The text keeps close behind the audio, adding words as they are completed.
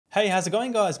Hey, how's it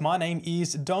going guys? My name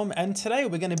is Dom and today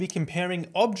we're going to be comparing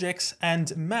objects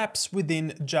and maps within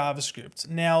JavaScript.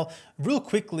 Now, real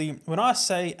quickly, when I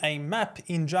say a map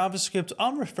in JavaScript,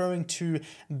 I'm referring to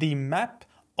the map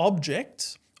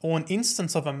object or an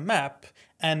instance of a map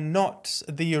and not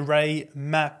the array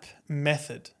map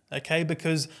method. Okay,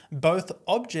 because both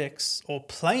objects or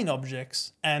plain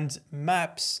objects and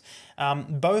maps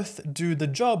both do the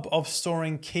job of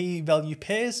storing key value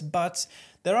pairs, but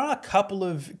there are a couple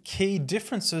of key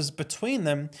differences between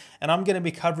them, and I'm going to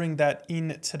be covering that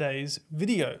in today's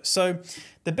video. So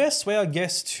the best way, I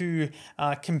guess, to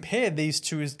compare these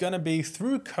two is going to be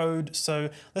through code. So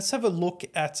let's have a look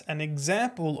at an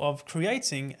example of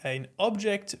creating an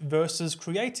object versus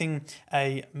creating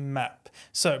a map.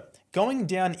 So going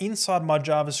down inside my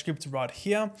JavaScript right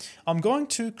here, I'm going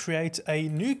to create a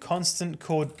new constant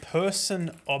called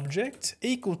person object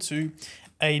equal to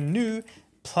a new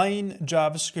plain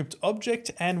JavaScript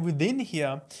object, and within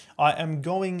here I am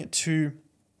going to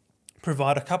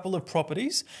provide a couple of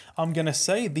properties. I'm going to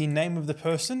say the name of the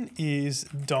person is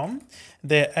Dom,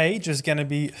 their age is going to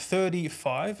be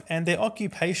 35, and their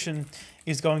occupation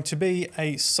is going to be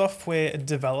a software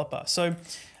developer. So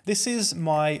this is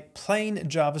my plain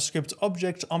JavaScript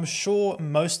object. I'm sure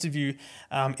most of you,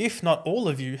 if not all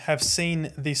of you, have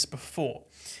seen this before.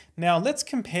 Now let's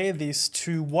compare this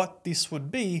to what this would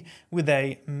be with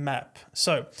a map.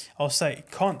 So I'll say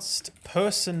const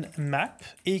person map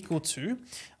equal to,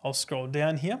 I'll scroll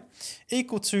down here,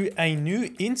 equal to a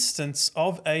new instance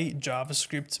of a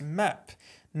JavaScript map.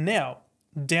 Now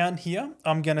down here,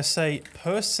 I'm going to say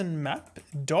person map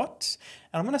dot,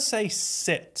 and I'm going to say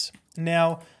set.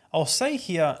 Now I'll say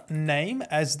here name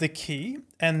as the key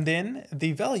and then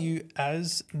the value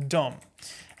as Dom.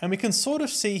 And we can sort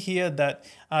of see here that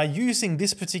using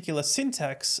this particular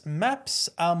syntax, maps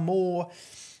are more,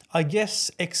 I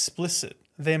guess, explicit.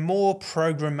 They're more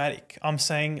programmatic. I'm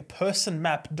saying person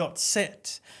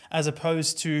map.set as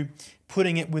opposed to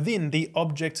putting it within the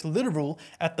object literal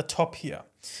at the top here.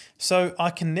 So I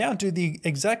can now do the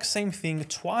exact same thing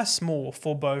twice more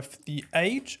for both the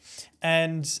age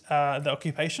and the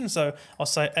occupation. So I'll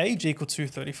say age equal to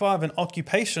 35 and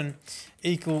occupation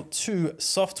equal to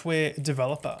software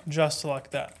developer, just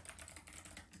like that.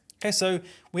 Okay, so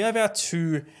we have our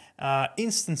two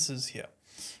instances here.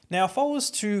 Now, if I was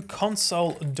to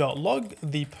console.log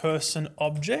the person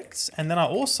objects, and then I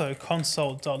also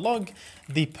console.log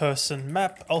the person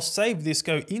map, I'll save this,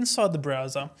 go inside the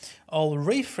browser, I'll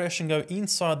refresh and go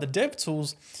inside the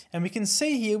DevTools, and we can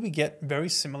see here we get very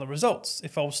similar results.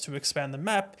 If I was to expand the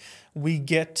map, we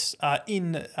get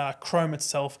in Chrome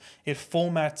itself, it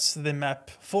formats the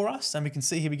map for us, and we can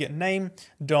see here we get name,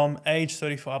 Dom, age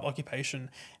 35, occupation,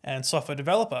 and software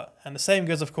developer. And the same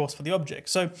goes, of course, for the object.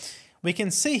 So we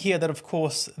can see here that, of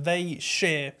course, they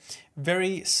share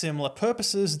very similar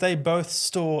purposes. They both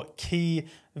store key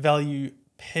value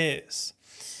pairs.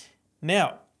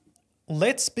 Now,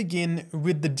 let's begin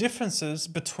with the differences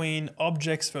between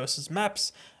objects versus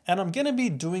maps. And I'm going to be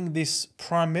doing this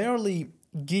primarily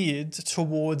geared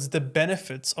towards the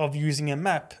benefits of using a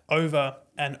map over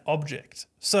an object.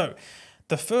 So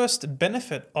the first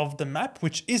benefit of the map,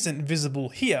 which isn't visible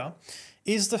here,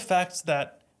 is the fact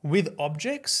that with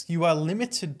objects, you are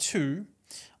limited to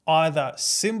either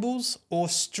symbols or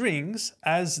strings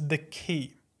as the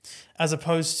key, as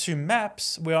opposed to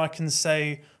maps where I can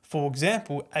say, for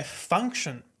example, a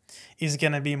function is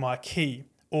going to be my key,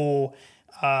 or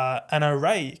an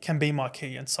array can be my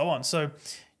key, and so on. So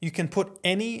you can put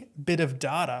any bit of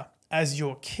data as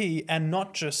your key and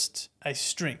not just a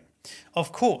string.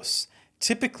 Of course,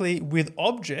 typically with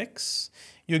objects,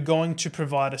 you're going to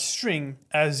provide a string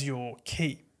as your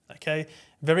key. Okay,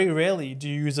 very rarely do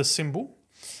you use a symbol,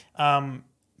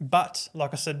 but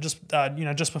like I said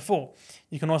just before,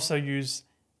 you can also use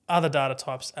other data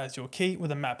types as your key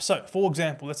with a map. So, for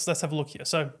example, let's have a look here.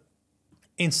 So,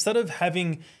 instead of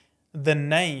having the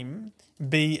name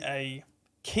be a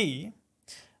key,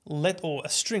 or a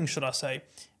string, should I say,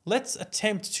 let's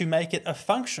attempt to make it a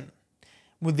function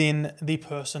within the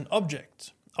person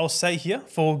object. I'll say here,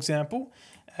 for example,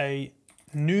 a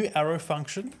new arrow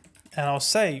function. And I'll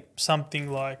say something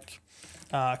like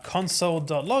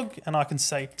console.log, and I can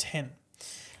say 10.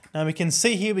 Now we can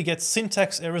see here we get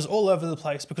syntax errors all over the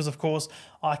place because, of course,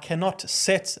 I cannot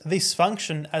set this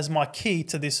function as my key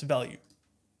to this value.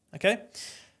 Okay,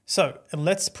 so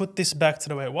let's put this back to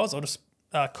the way it was. I'll just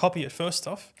copy it first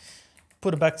off,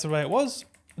 put it back to the way it was.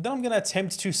 Then I'm going to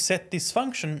attempt to set this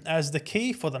function as the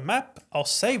key for the map. I'll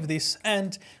save this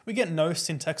and we get no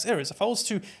syntax errors. If I was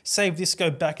to save this, go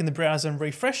back in the browser and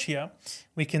refresh here,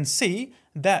 we can see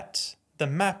that the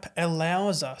map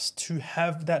allows us to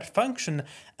have that function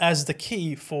as the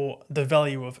key for the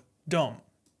value of DOM.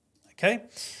 Okay,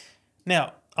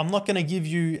 now I'm not going to give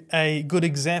you a good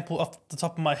example off the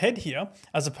top of my head here,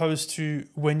 as opposed to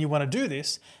when you want to do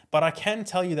this, but I can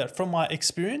tell you that from my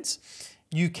experience,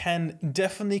 you can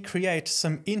definitely create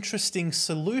some interesting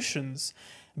solutions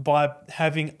by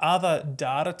having other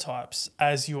data types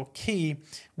as your key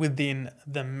within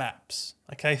the maps.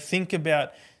 Okay, think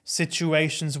about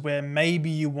situations where maybe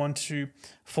you want to,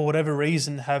 for whatever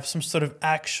reason, have some sort of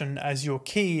action as your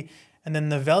key, and then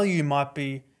the value might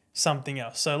be something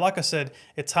else. So like I said,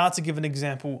 it's hard to give an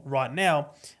example right now,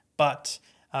 but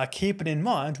keep it in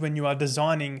mind when you are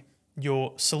designing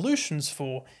your solutions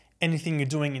for anything you're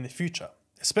doing in the future,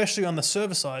 especially on the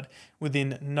server side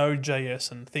within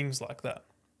Node.js and things like that.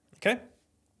 Okay,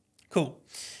 cool.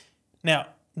 Now,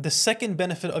 the second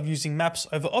benefit of using maps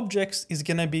over objects is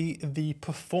going to be the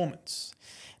performance.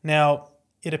 Now,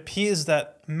 it appears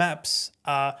that maps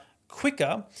are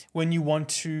quicker when you want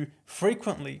to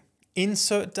frequently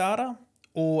insert data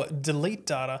or delete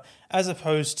data, as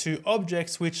opposed to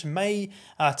objects, which may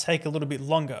take a little bit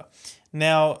longer.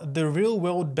 Now, the real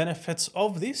world benefits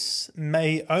of this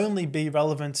may only be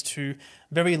relevant to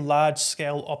very large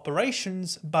scale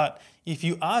operations, but if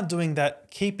you are doing that,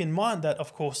 keep in mind that,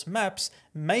 of course, maps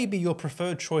may be your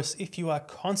preferred choice if you are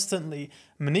constantly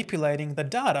manipulating the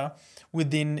data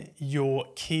within your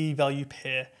key value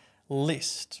pair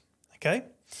list. Okay?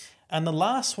 And the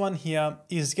last one here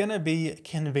is going to be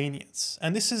convenience.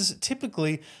 And this is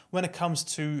typically when it comes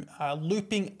to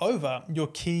looping over your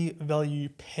key value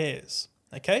pairs.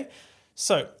 Okay,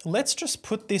 so let's just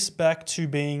put this back to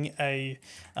being a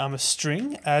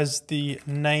string as the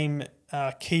name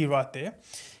key right there.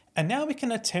 And now we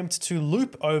can attempt to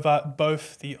loop over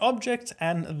both the object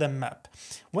and the map.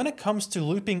 When it comes to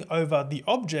looping over the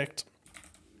object,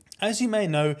 as you may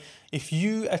know, if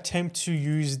you attempt to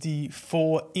use the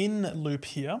for in loop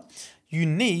here, you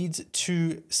need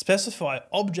to specify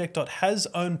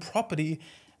object.hasOwnProperty,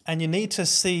 and you need to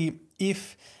see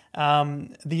if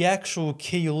the actual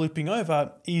key you're looping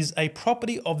over is a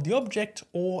property of the object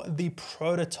or the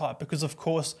prototype, because of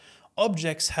course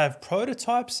objects have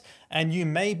prototypes and you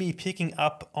may be picking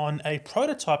up on a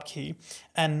prototype key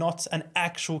and not an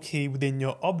actual key within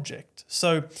your object.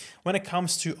 So when it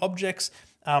comes to objects,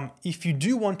 if you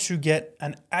do want to get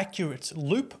an accurate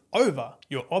loop over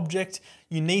your object,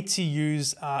 you need to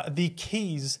use the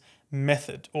keys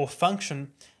method or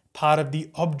function part of the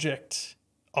object.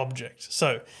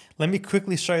 So let me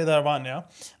quickly show you that right now.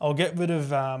 I'll get rid of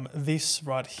this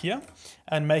right here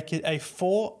and make it a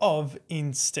for of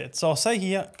instead. So I'll say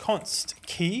here const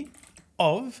key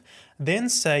of, then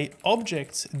say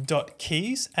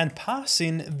object.keys and pass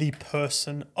in the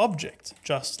person object,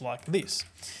 just like this.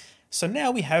 So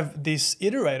now we have this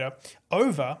iterator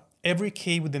over every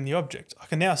key within the object. I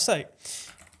can now say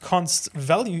const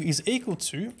value is equal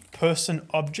to person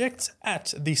object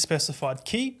at the specified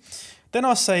key. Then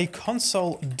I'll say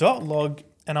console.log,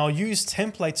 and I'll use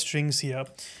template strings here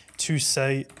to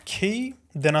say key,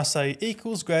 then I say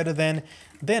equals greater than,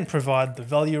 then provide the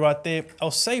value right there. I'll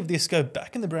save this, go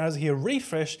back in the browser here,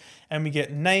 refresh, and we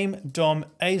get name, DOM,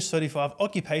 age 35,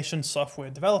 occupation, software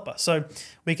developer. So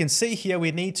we can see here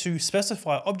we need to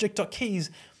specify object.keys,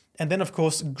 and then of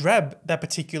course grab that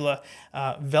particular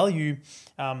value,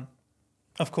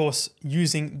 of course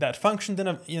using that function.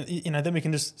 Then then we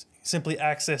can just simply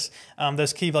access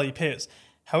those key value pairs.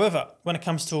 However, when it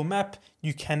comes to a map,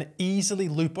 you can easily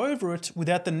loop over it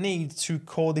without the need to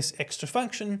call this extra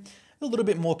function. A little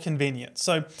bit more convenient.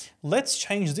 So let's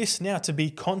change this now to be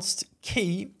const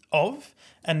key of,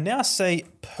 and now say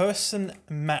person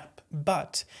map.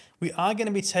 But we are going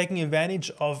to be taking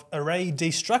advantage of array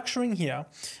destructuring here,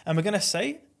 and we're going to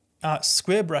say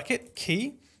square bracket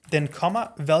key, then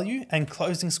comma value and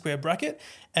closing square bracket.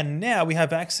 And now we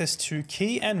have access to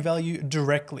key and value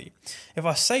directly. If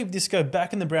I save this, go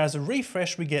back in the browser,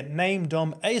 refresh, we get name,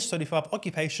 DOM, age 35,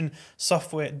 occupation,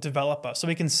 software developer. So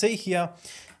we can see here,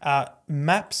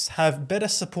 maps have better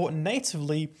support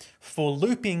natively for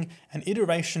looping and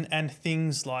iteration and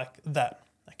things like that.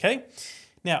 Okay.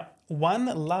 Now, one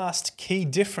last key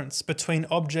difference between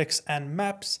objects and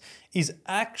maps is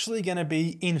actually going to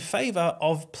be in favor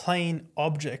of plain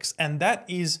objects, and that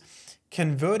is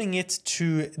converting it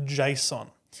to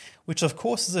JSON, which of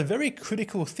course is a very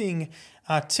critical thing,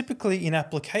 typically in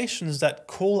applications that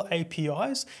call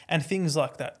APIs and things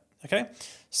like that. Okay,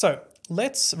 so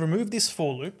let's remove this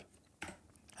for loop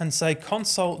and say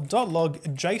console.log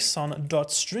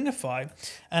json.stringify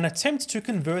and attempt to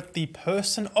convert the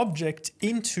person object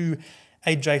into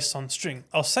a JSON string.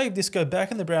 I'll save this, go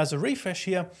back in the browser, refresh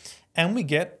here, and we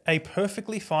get a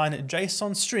perfectly fine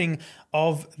JSON string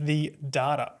of the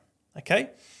data,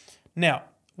 okay? Now,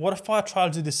 what if I try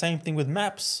to do the same thing with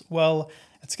maps? Well,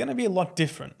 it's going to be a lot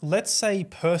different. Let's say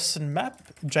person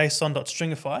map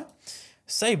json.stringify,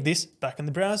 save this back in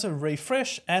the browser,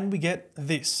 refresh, and we get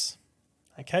this.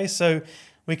 Okay, so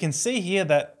we can see here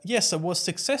that yes, it was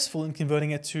successful in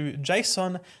converting it to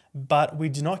JSON, but we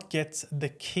do not get the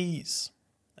keys.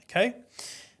 Okay.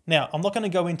 Now, I'm not going to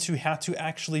go into how to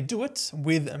actually do it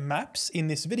with maps in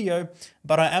this video,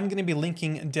 but I am going to be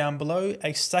linking down below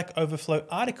a Stack Overflow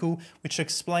article which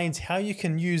explains how you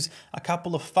can use a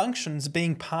couple of functions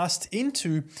being passed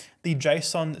into the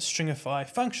JSON stringify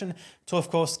function to, of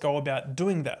course, go about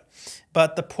doing that.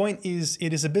 But the point is,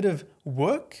 it is a bit of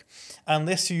work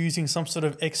unless you're using some sort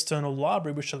of external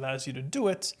library which allows you to do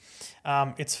it.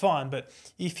 It's fine, but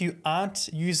if you aren't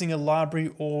using a library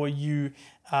or you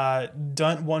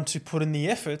don't want to put in the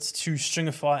efforts to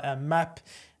stringify a map,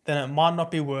 then it might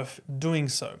not be worth doing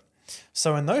so.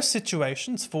 So in those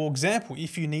situations, for example,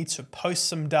 if you need to post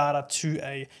some data to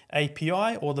an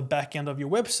API or the backend of your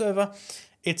web server,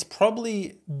 it's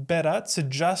probably better to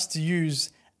just use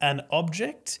an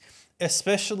object,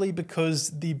 especially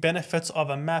because the benefits of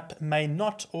a map may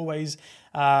not always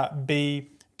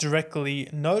be directly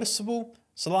noticeable.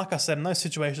 So like I said, in those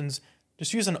situations,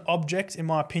 just use an object, in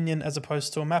my opinion, as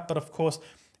opposed to a map. But of course,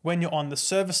 when you're on the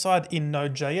server side in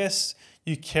Node.js,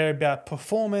 you care about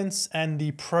performance and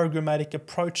the programmatic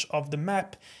approach of the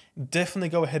map. Definitely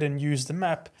go ahead and use the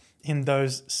map in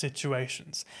those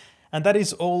situations. And that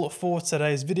is all for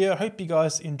today's video. I hope you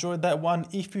guys enjoyed that one.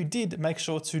 If you did, make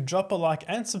sure to drop a like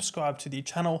and subscribe to the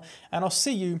channel, and I'll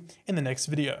see you in the next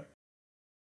video.